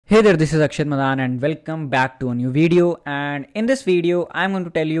Hey there, this is Akshat Madan and welcome back to a new video. And in this video, I'm going to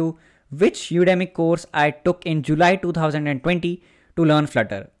tell you which Udemy course I took in July 2020 to learn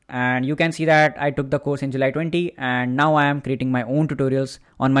Flutter. And you can see that I took the course in July 20 and now I am creating my own tutorials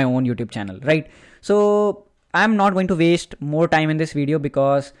on my own YouTube channel, right? So I'm not going to waste more time in this video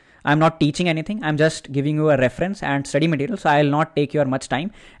because I'm not teaching anything. I'm just giving you a reference and study material. So I'll not take your much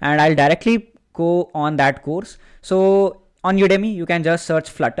time and I'll directly go on that course. So on Udemy, you can just search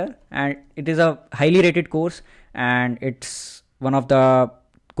Flutter and it is a highly rated course and it's one of the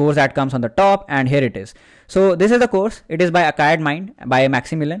course that comes on the top, and here it is. So this is the course. It is by Acquired Mind by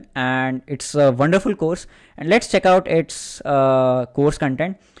Maximilian and it's a wonderful course, and let's check out its course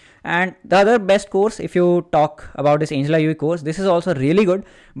content. And the other best course, if you talk about this Angela UI course, this is also really good,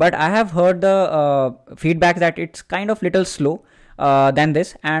 but I have heard the feedback that it's kind of little slow than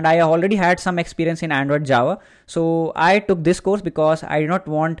this, and I already had some experience in Android Java, so I took this course because I do not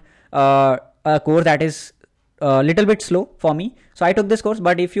want a course that is a little bit slow for me. So I took this course.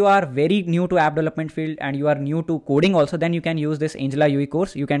 But if you are very new to app development field and you are new to coding also, then you can use this Angela UI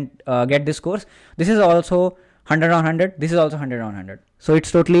course. You can get this course. This is also 100 on 100. This is also 100 on 100. So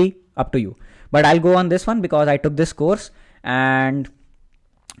it's totally up to you. But I'll go on this one because I took this course. And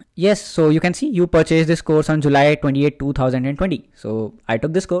yes, so you can see you purchased this course on July 28, 2020. So I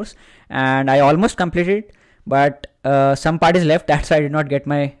took this course and I almost completed it, but some part is left. That's why I did not get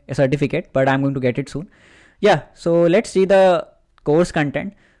my certificate, but I'm going to get it soon. Yeah, so let's see the course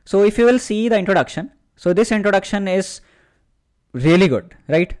content. So if you will see the introduction, so this introduction is really good,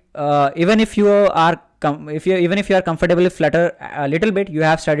 right? Even if you are even if you are comfortable with Flutter a little bit, you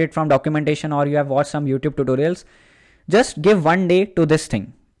have studied from documentation or you have watched some YouTube tutorials, just give 1 day to this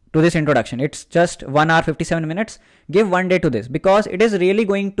thing, to this introduction. It's just 1 hour 57 minutes. Give 1 day to this because it is really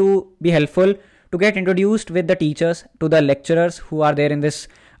going to be helpful to get introduced with the teachers, to the lecturers who are there in this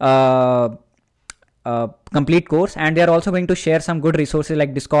complete course, and they are also going to share some good resources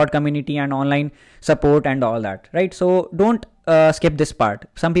like Discord community and online support and all that, right? So don't skip this part.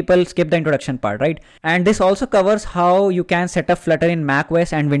 Some people skip the introduction part, right? And this also covers how you can set up Flutter in Mac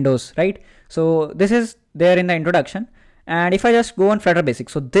OS and Windows, right? So this is there in the introduction. And if I just go on Flutter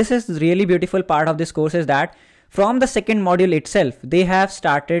Basics, so this is really beautiful part of this course is that from the second module itself, they have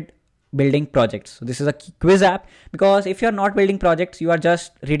started building projects. So this is a quiz app, because if you're not building projects, you are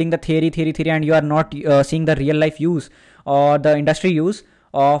just reading the theory, and you are not seeing the real life use or the industry use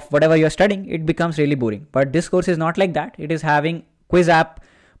of whatever you're studying, it becomes really boring. But this course is not like that. It is having quiz app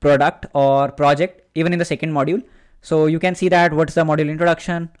product or project even in the second module. So you can see that what's the module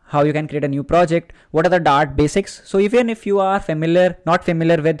introduction, how you can create a new project, what are the Dart basics. So even if you are not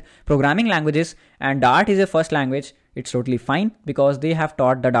familiar with programming languages and Dart is your first language, it's totally fine because they have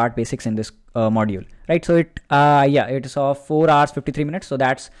taught the Dart basics in this module, right? So it is of 4 hours 53 minutes. So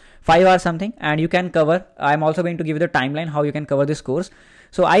that's 5 hours something, and you can cover. I'm also going to give you the timeline how you can cover this course.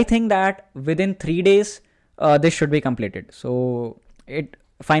 So I think that within 3 days, this should be completed. So it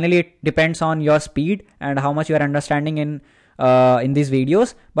depends on your speed and how much you are understanding in these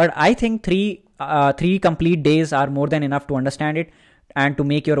videos. But I think three complete days are more than enough to understand it and to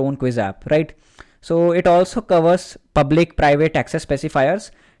make your own quiz app, right? So it also covers public private access specifiers,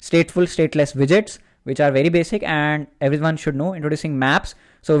 stateful stateless widgets, which are very basic and everyone should know, introducing maps.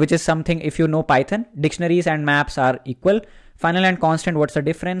 So which is something, if you know Python, dictionaries and maps are equal. Final and constant, what's the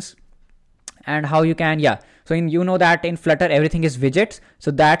difference? And how you can, so you know that in Flutter everything is widgets,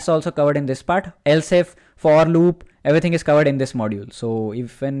 so that's also covered in this part. Else if, for loop, everything is covered in this module. So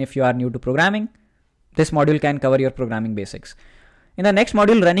even if you are new to programming, this module can cover your programming basics. In the next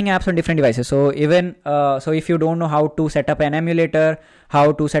module, running apps on different devices. So even so if you don't know how to set up an emulator,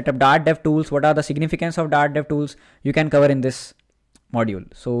 how to set up Dart dev tools, what are the significance of Dart dev tools, you can cover in this module.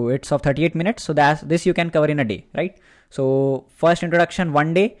 So it's of 38 minutes, so that's this you can cover in a day, right? So first introduction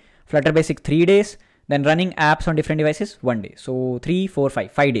 1 day, Flutter Basic 3 days, then running apps on different devices 1 day. So 3, 4,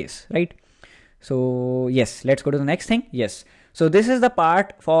 5 days, right? So yes, let's go to the next thing. Yes, so this is the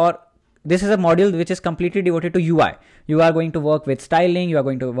part for, this is a module which is completely devoted to UI. You are going to work with styling, you are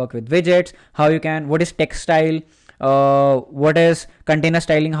going to work with widgets, how you can, what is text style, what is container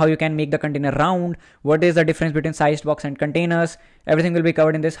styling, how you can make the container round, what is the difference between sized box and containers, everything will be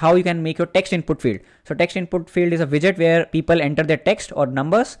covered in this. How you can make your text input field. So text input field is a widget where people enter their text or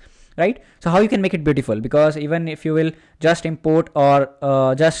numbers, right? So how you can make it beautiful, because even if you will just import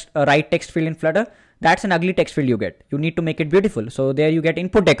or just write text field in Flutter, that's an ugly text field you get. You need to make it beautiful. So there you get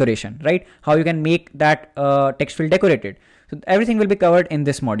input decoration, right? How you can make that text field decorated. So everything will be covered in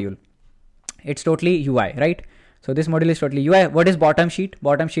this module. It's totally UI, right? So this module is totally UI. What is bottom sheet?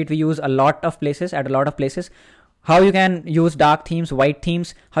 Bottom sheet we use a lot of places, at a lot of places. how you can use dark themes, white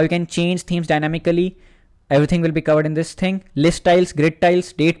themes, how you can change themes dynamically. Everything will be covered in this thing. List tiles, grid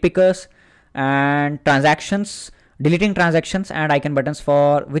tiles, date pickers, and transactions, deleting transactions and icon buttons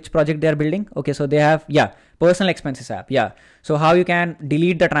for which project they are building. Okay, so they have, yeah, personal expenses app. Yeah, so how you can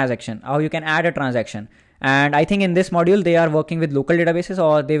delete the transaction, how you can add a transaction. And I think in this module they are working with local databases,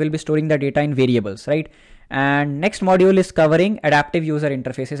 or they will be storing the data in variables, right? And next module is covering adaptive user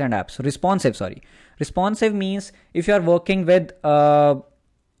interfaces and apps. Responsive means if you are working with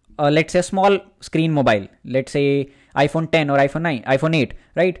let's say a small screen mobile, let's say iPhone 10 or iPhone 8,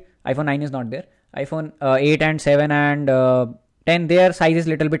 right? iPhone 9 is not there. iPhone 8 and 7 and 10, their size is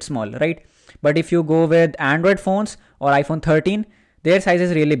little bit small, right? But if you go with Android phones or iPhone 13, their size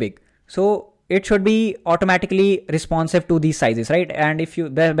is really big. So it should be automatically responsive to these sizes, right? And if you,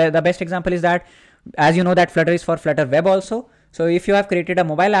 the best example is that, as you know that Flutter is for Flutter Web also. So if you have created a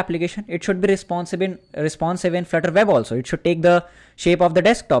mobile application, it should be responsive in Flutter Web also. It should take the shape of the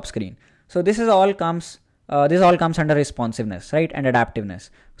desktop screen. So this all comes under responsiveness, right? And adaptiveness.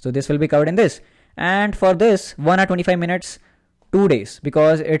 So this will be covered in this. And for this 1 hour 25 minutes, 2 days,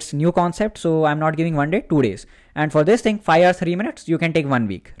 because it's new concept. So I'm not giving 1 day, 2 days. And for this thing, 5 hours 3 minutes, you can take 1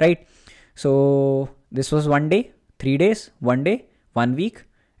 week, right? So this was 1 day, 3 days, 1 day, 1 week,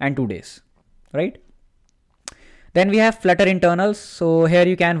 and 2 days, right? Then we have Flutter Internals. So here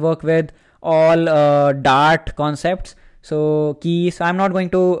you can work with all Dart concepts. So keys, I'm not going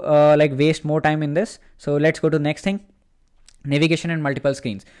to like waste more time in this. So let's go to the next thing. Navigation and multiple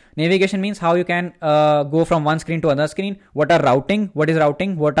screens. Navigation means how you can go from one screen to another screen. What are routing? What is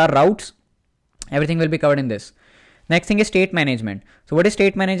routing? What are routes? Everything will be covered in this. Next thing is state management. So what is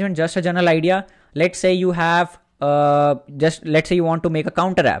state management? Just a general idea. Let's say you have let's say you want to make a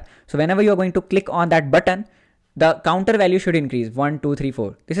counter app. So whenever you're going to click on that button, the counter value should increase 1, 2, 3,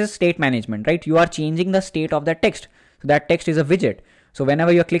 4. This is state management, right? You are changing the state of that text. So that text is a widget. So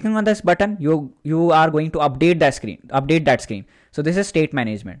whenever you're clicking on this button, you are going to update that screen. So this is state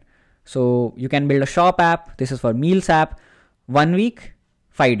management. So you can build a shop app. This is for meals app. 1 week,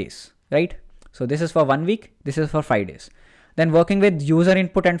 5 days, right? So this is for 1 week. This is for 5 days. Then working with user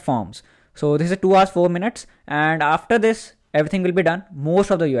input and forms. So this is 2 hours 4 minutes. And after this, everything will be done.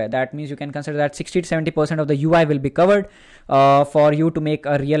 Most of the UI, that means you can consider that 60 to 70% of the UI will be covered for you to make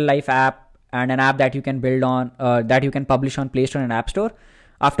a real life app, and an app that you can build on, that you can publish on Play Store and App Store.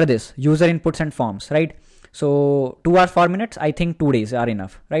 After this, user inputs and forms, right? So 2 hours 4 minutes, I think 2 days are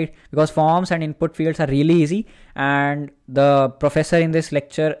enough, right? Because forms and input fields are really easy, and the professor in this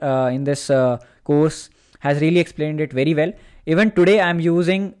lecture, in this course, has really explained it very well. Even today I'm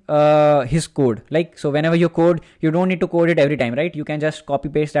using his code. Like, so whenever you code, you don't need to code it every time, right? You can just copy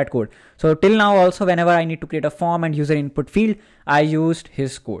paste that code. So till now also, whenever I need to create a form and user input field, I used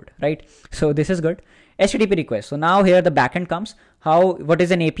his code, right? So this is good. HTTP request. So now here the backend comes. What is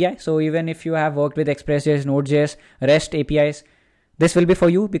an API? So even if you have worked with Express.js, Node.js, REST APIs, this will be for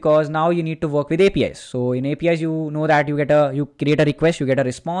you, because now you need to work with APIs. So in APIs, you know that you create a request, you get a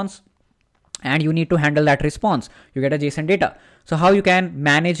response, and you need to handle that response. You get a JSON data. So how you can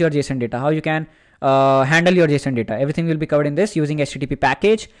manage your JSON data, how you can handle your JSON data, everything will be covered in this using HTTP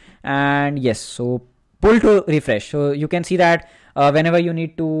package. And yes, so pull to refresh. So you can see that whenever you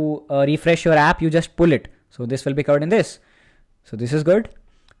need to refresh your app, you just pull it. So this will be covered in this. So this is good.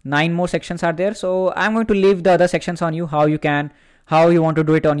 9 more sections are there. So I'm going to leave the other sections on you, how you want to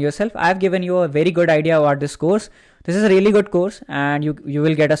do it on yourself. I've given you a very good idea about this course. This is a really good course, and you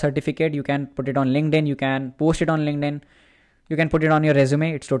will get a certificate. You can put it on LinkedIn. You can post it on LinkedIn. You can put it on your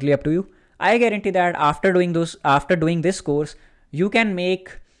resume. It's totally up to you. I guarantee that after doing this course, you can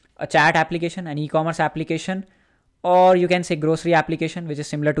make a chat application, an e-commerce application, or you can say grocery application, which is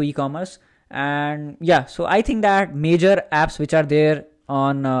similar to e-commerce. And yeah, so I think that major apps which are there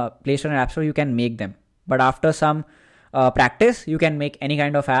on Play Store and App Store, you can make them. But after some practice, you can make any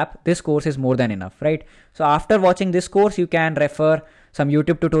kind of app. This course is more than enough, right? So after watching this course, you can refer some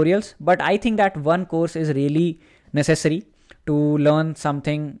YouTube tutorials. But I think that one course is really necessary to learn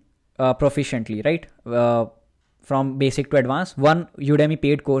something proficiently, right? From basic to advanced, one Udemy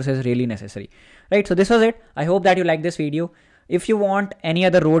paid course is really necessary, right? So this was it. I hope that you like this video. If you want any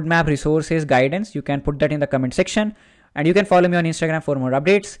other roadmap, resources, guidance, you can put that in the comment section, and you can follow me on Instagram for more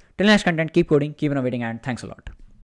updates. Till next content, keep coding, keep innovating, and thanks a lot.